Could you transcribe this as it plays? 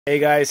Hey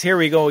guys, here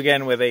we go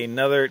again with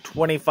another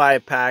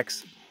 25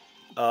 packs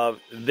of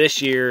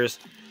this year's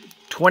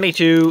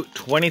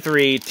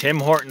 22-23 Tim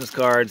Hortons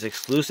cards,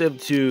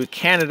 exclusive to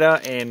Canada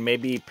and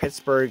maybe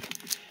Pittsburgh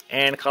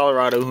and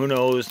Colorado. Who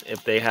knows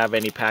if they have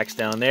any packs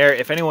down there.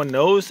 If anyone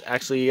knows,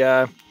 actually,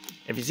 if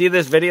you see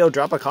this video,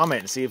 drop a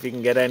comment and see if you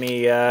can get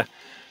any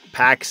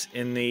packs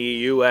in the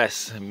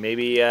US.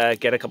 Maybe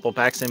get a couple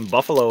packs in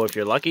Buffalo if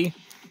you're lucky.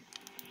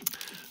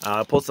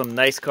 Pulled some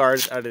nice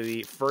cards out of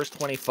the first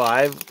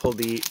 25. Pulled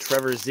the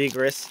Trevor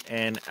Zegras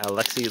and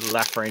Alexis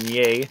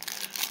Lafreniere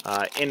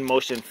in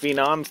motion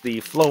phenoms.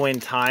 The flow-in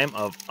time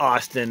of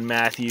Austin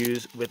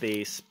Matthews with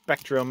a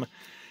Spectrum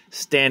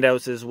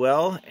standouts as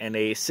well. And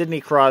a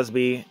Sidney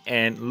Crosby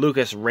and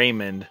Lucas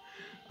Raymond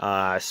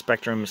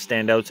Spectrum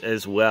standouts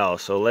as well.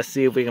 So let's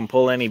see if we can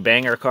pull any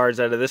banger cards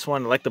out of this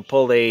one. I'd like to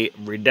pull a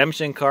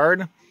redemption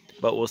card,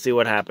 but we'll see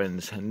what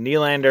happens.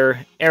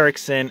 Nylander,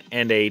 Eriksson,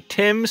 and a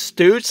Tim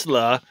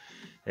Stützle.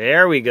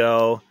 There we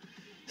go.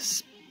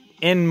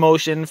 In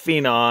motion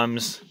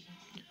phenoms.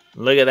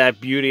 Look at that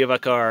beauty of a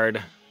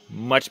card.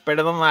 Much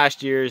better than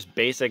last year's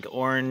basic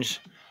orange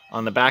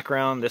on the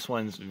background. This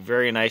one's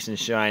very nice and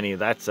shiny.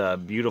 That's a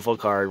beautiful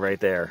card right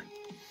there.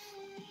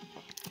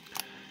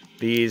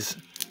 These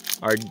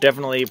are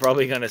definitely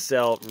probably going to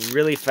sell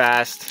really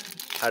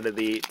fast out of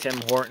the Tim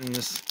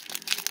Hortons.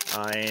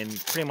 In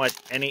pretty much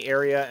any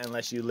area,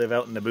 unless you live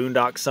out in the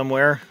boondocks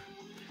somewhere.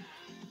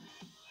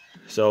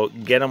 So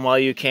get them while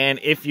you can,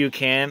 if you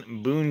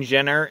can. Boone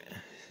Jenner,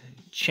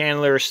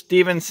 Chandler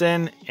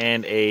Stevenson,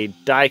 and a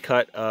die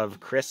cut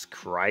of Chris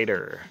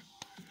Kreider.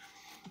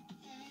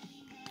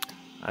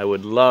 I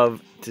would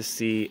love to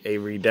see a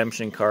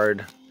redemption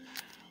card.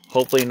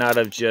 Hopefully not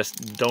of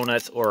just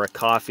donuts or a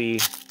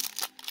coffee.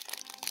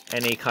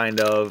 Any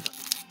kind of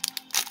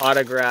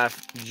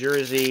autograph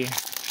jersey.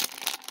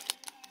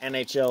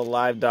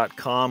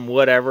 NHLLive.com,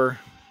 whatever.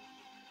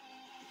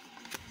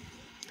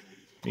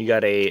 You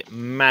got a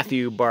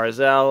Matthew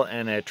Barzal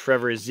and a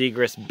Trevor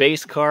Zegras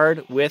base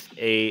card with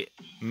a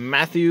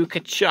Matthew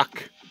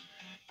Tkachuk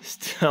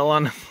still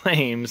on the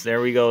Flames. There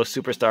we go,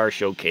 Superstar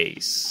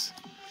Showcase.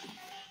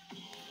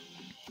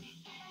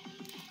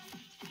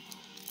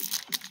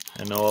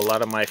 I know a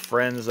lot of my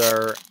friends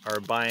are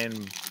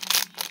buying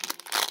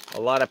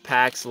a lot of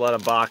packs, a lot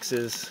of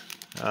boxes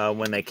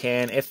when they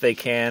can, if they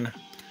can.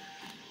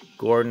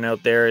 Gordon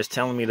out there is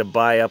telling me to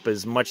buy up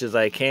as much as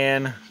I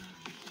can.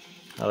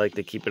 I like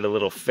to keep it a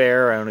little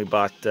fair. I only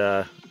bought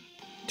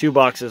 2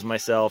 boxes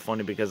myself,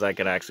 only because I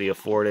could actually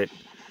afford it.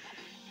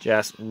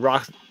 Jack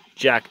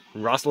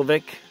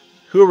Roslovic,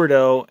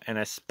 Huberdeau, and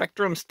a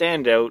Spectrum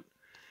standout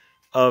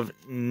of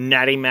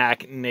Natty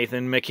Mac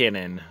Nathan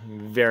McKinnon.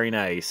 Very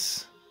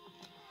nice.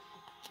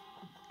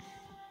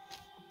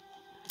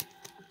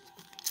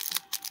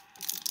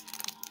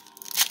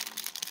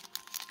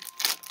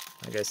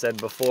 Like I said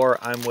before,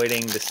 I'm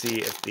waiting to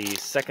see if the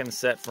second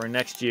set for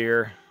next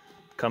year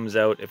comes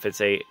out. If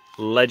it's a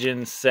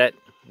Legend set,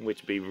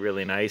 which would be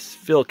really nice.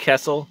 Phil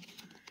Kessel,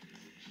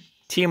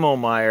 Timo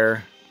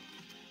Meier,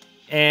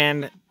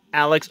 and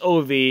Alex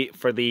Ovi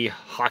for the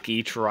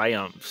Hockey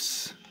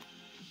Triumphs.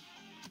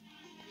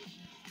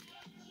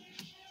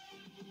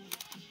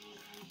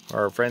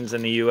 Our friends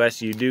in the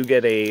US, you do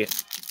get a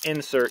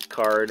insert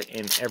card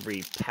in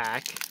every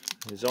pack.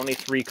 There's only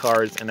 3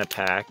 cards in a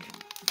pack.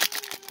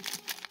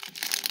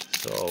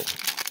 So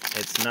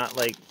it's not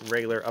like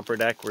regular Upper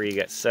Deck where you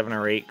get 7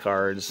 or 8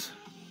 cards.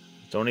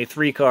 It's only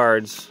 3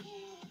 cards.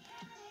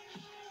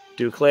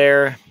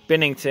 Duclair,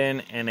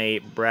 Binnington, and a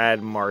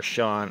Brad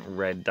Marchand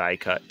red die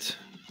cut.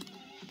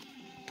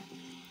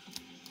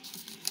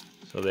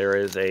 So there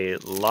is a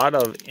lot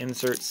of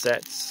insert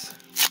sets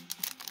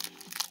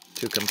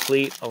to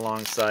complete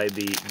alongside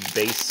the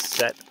base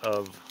set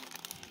of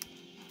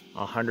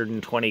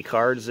 120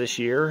 cards this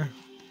year.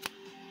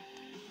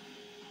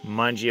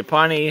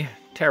 Mangiapane,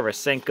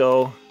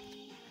 Tarasenko,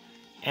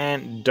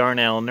 and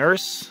Darnell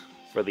Nurse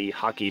for the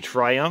Hockey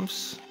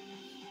Triumphs.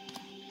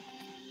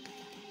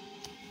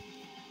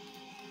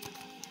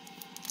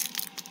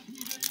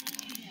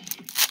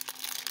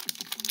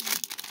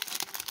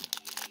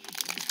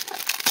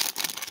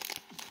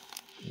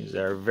 These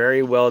are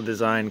very well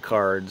designed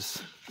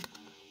cards.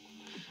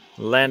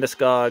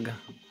 Landeskog,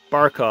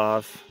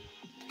 Barkov,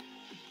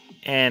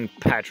 and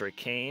Patrick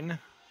Kane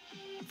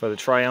for the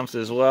Triumphs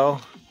as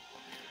well.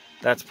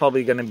 That's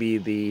probably going to be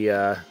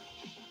the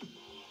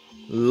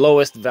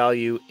lowest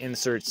value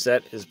insert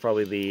set, is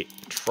probably the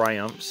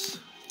Triumphs.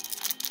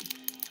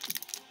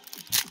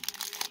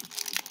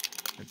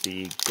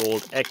 The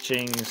gold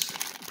etchings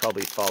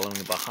probably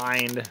following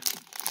behind.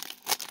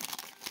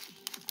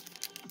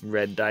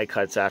 Red die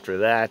cuts after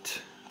that.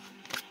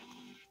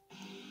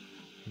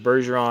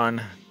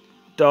 Bergeron,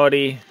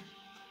 Doughty,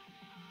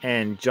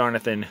 and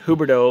Jonathan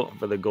Huberdeau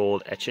for the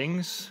gold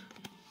etchings.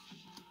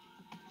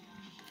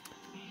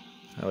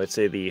 I would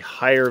say the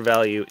higher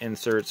value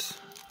inserts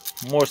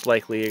most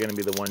likely are going to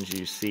be the ones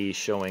you see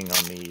showing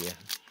on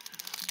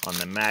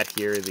the mat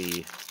here.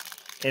 The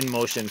in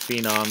motion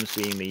phenoms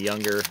being the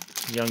younger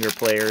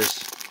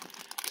players.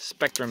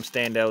 Spectrum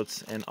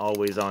standouts, and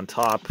always on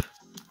top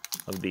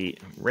of the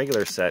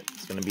regular set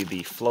is going to be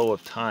the Flow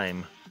of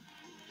Time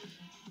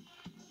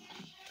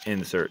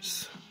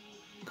inserts.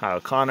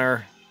 Kyle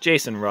Connor,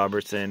 Jason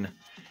Robertson,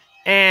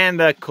 and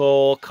the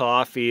Cole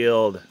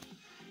Caulfield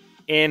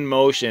in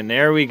motion.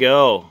 There we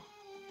go.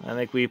 I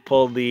think we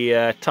pulled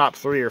the top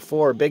 3 or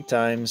 4 big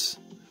times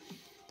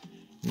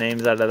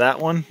names out of that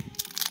one.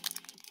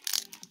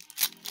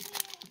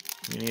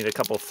 You need a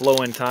couple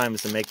flow-in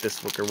times to make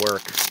this wicker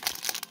work.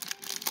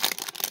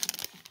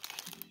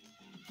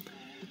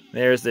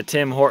 There's the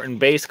Tim Horton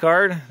base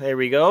card. There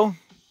we go.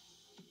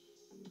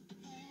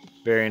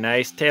 Very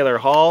nice. Taylor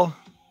Hall.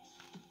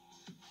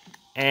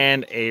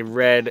 And a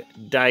red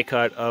die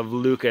cut of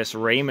Lucas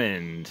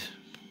Raymond.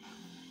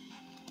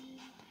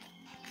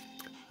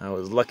 I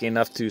was lucky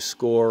enough to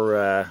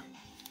score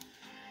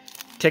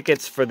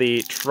tickets for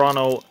the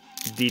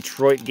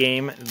Toronto-Detroit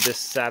game this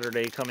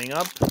Saturday coming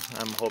up.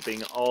 I'm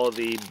hoping all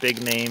the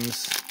big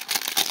names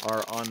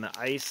are on the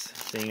ice,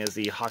 seeing as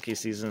the hockey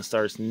season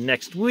starts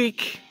next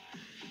week.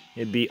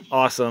 It'd be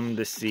awesome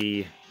to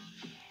see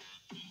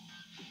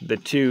the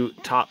 2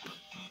 top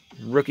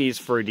rookies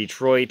for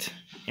Detroit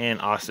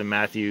and Austin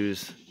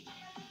Matthews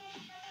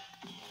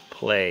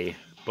play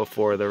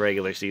before the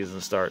regular season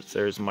starts.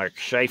 There's Mark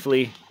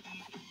Scheifele.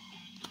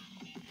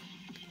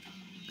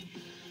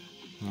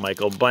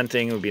 Michael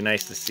Bunting, it would be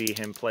nice to see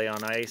him play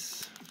on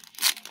ice.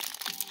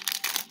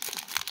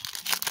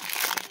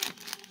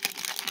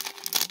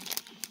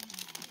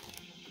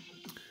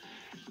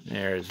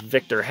 There's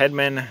Victor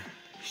Hedman,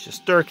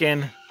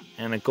 Shesterkin,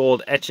 and the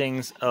gold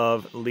etchings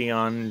of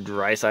Leon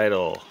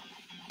Draisaitl.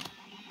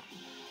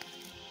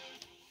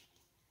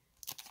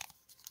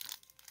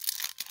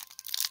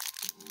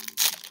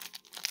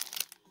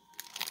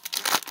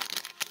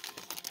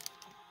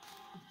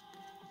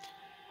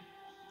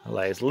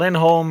 Elias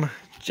Lindholm,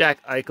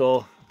 Jack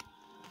Eichel,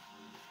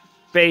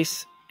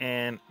 base,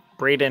 and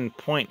Braden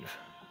Point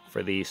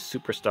for the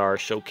Superstar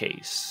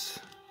Showcase.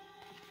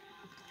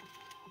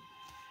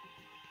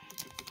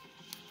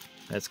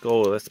 Let's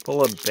go. Let's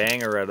pull a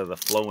banger out of the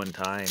Flow in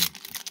Time.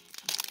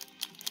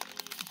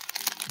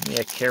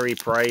 Yeah, Carey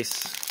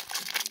Price,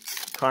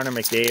 Connor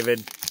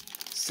McDavid,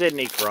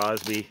 Sidney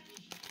Crosby,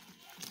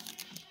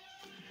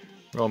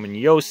 Roman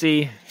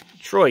Josi,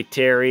 Troy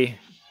Terry,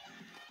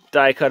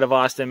 die cut of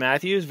Austin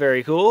Matthews.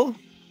 Very cool.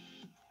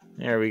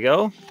 There we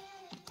go.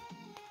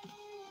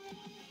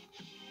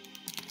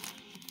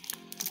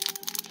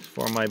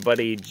 For my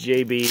buddy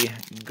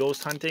JB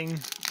Ghost Hunting,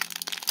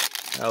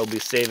 I'll be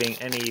saving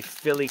any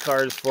Philly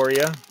cards for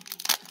you,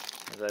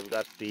 as I've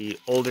got the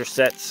older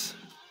sets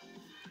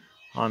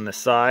on the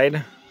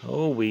side.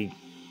 Oh, we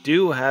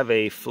do have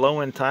a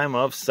Flow in Time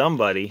of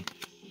somebody.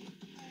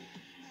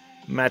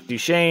 Matt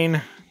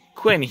Duchene,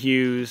 Quinn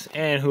Hughes,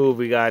 and who have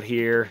we got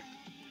here?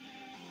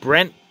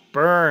 Brent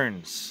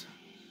Burns.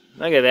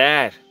 Look at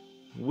that.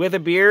 With a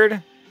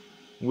beard,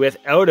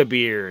 without a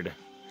beard.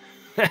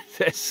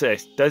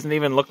 This doesn't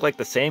even look like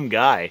the same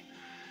guy.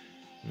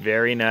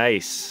 Very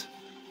nice.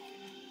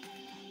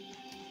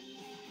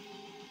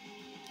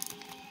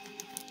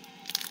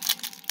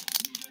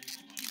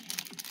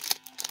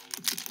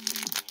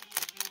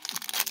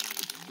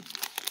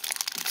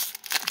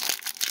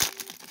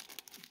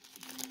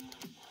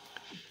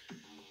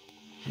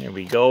 Here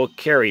we go.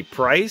 Carey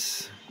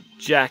Price,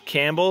 Jack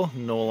Campbell,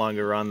 no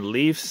longer on the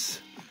Leafs.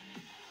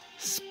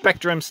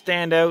 Spectrum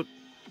standout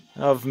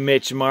of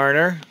Mitch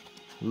Marner.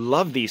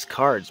 Love these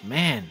cards,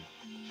 man.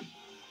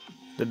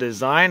 The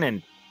design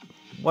and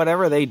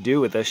whatever they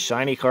do with the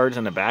shiny cards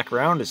in the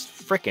background is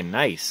freaking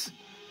nice.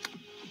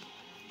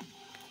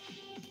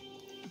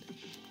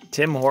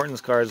 Tim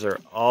Horton's cards are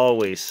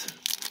always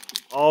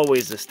a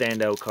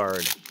standout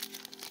card.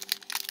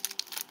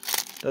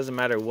 Doesn't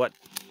matter what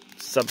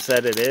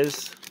subset it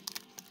is.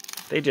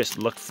 They just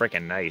look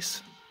freaking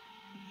nice.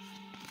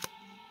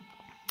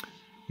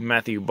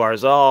 Matthew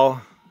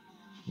Barzal,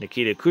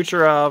 Nikita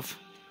Kucherov,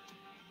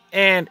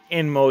 and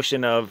in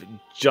motion of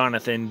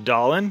Jonathan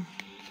Dahlen.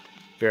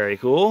 Very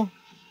cool.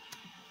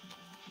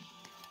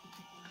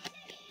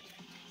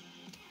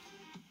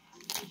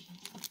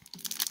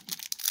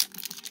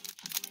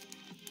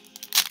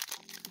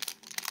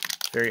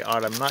 Very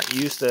odd. I'm not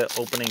used to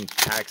opening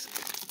packs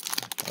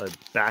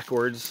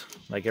backwards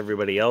like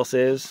everybody else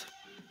is.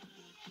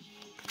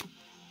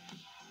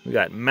 We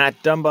got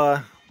Matt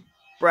Dumba,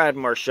 Brad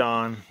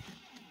Marchand,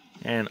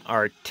 and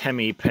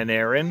Artemi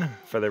Panarin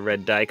for the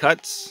red die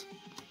cuts.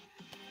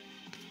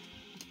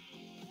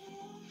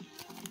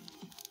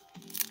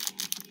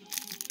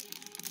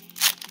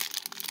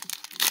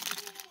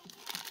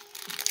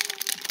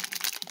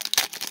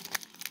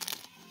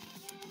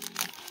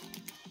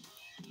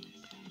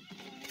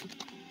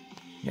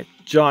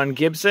 John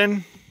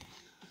Gibson,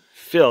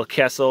 Phil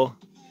Kessel,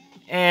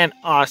 and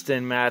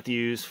Austin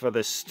Matthews for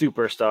the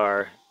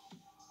Superstar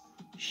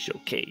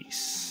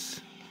Showcase.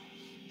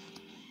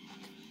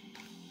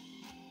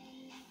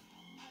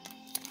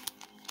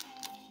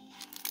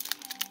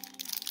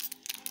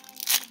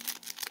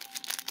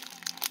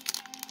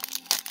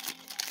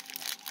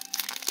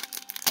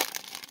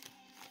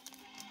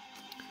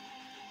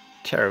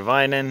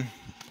 Teravainen,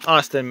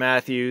 Austin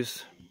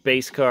Matthews,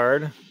 base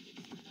card,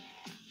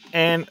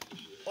 and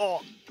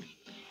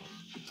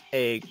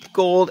a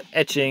gold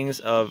etchings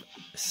of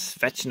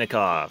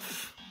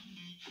Svechnikov.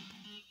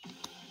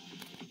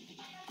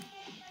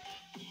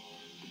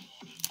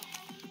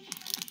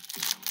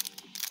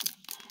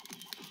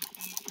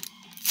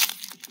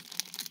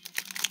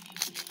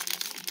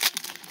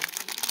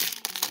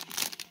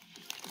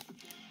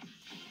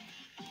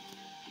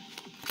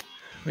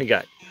 We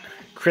got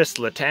Chris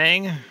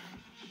Letang,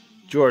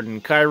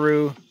 Jordan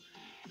Kyrou,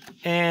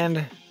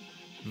 and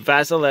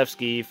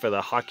Vasilevsky for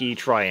the Hockey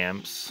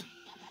Triumphs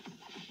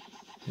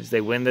as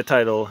they win the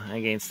title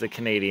against the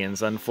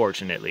Canadiens,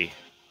 unfortunately,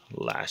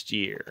 last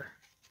year.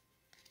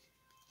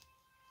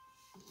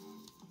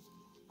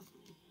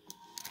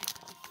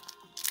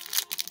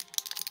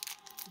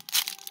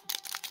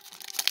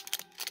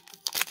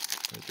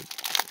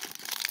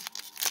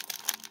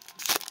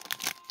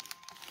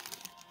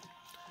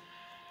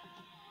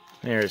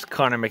 There's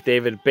Connor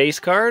McDavid base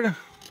card,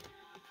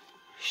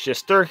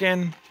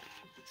 Shesterkin,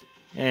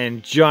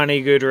 and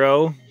Johnny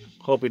Gaudreau.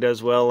 Hope he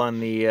does well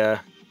on the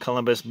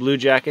Columbus Blue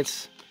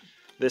Jackets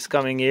this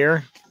coming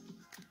year.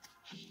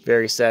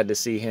 Very sad to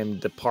see him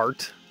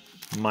depart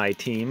my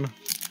team.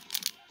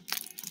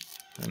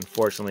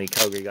 Unfortunately,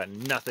 Calgary got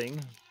nothing.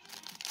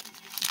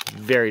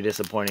 Very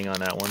disappointing on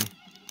that one.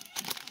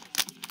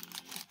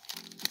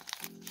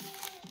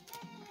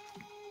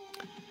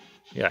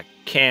 Yeah,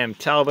 Cam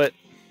Talbot,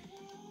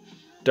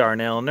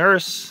 Darnell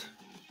Nurse,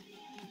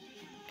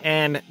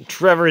 and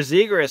Trevor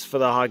Zegras for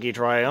the Hockey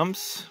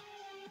Triumphs.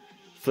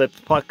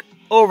 Flipped puck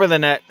over the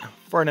net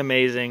for an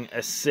amazing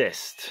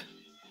assist.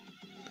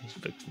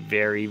 He looks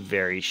very,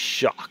 very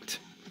shocked.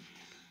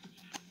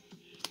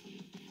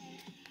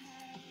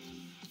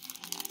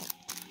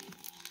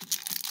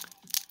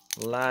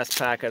 Last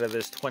pack out of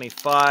this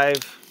 25.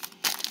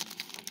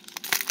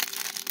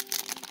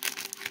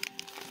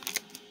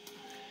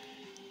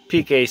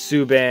 PK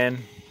Subban,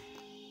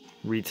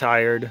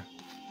 retired.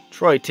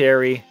 Troy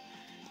Terry,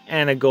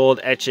 and a gold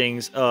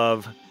etchings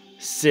of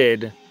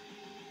Sid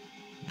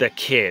the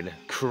Kid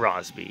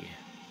Crosby.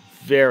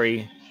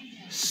 Very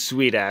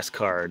sweet ass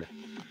card.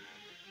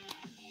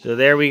 So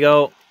there we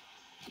go.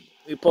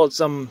 We pulled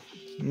some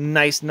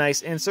nice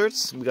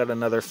inserts. We got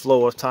another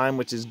flow of time,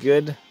 which is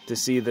good to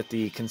see that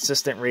the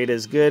consistent rate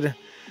is good.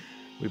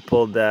 We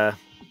pulled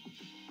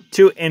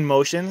 2 in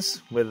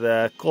motions with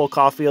Cole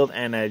Caulfield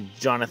and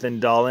Jonathan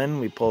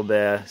Dahlin. We pulled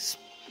a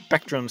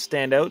Spectrum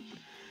standout,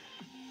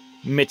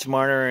 Mitch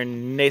Marner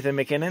and Nathan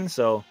McKinnon.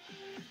 So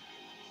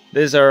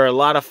these are a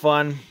lot of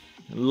fun.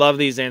 Love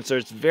these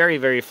inserts.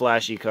 Very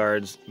flashy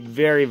cards.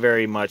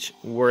 Very much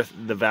worth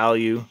the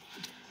value.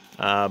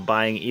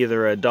 Buying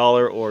either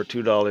 $1 or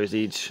 $2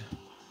 each.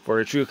 For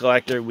a true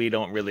collector, we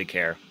don't really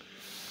care.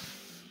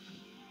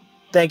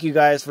 Thank you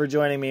guys for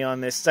joining me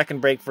on this second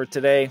break for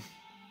today.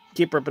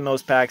 Keep ripping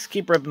those packs.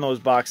 Keep ripping those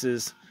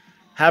boxes.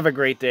 Have a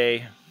great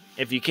day.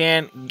 If you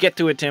can, get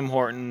to a Tim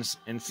Hortons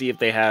and see if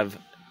they have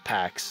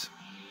packs.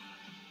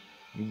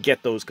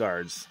 Get those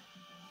cards.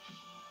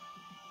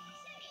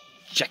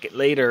 Check it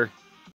later.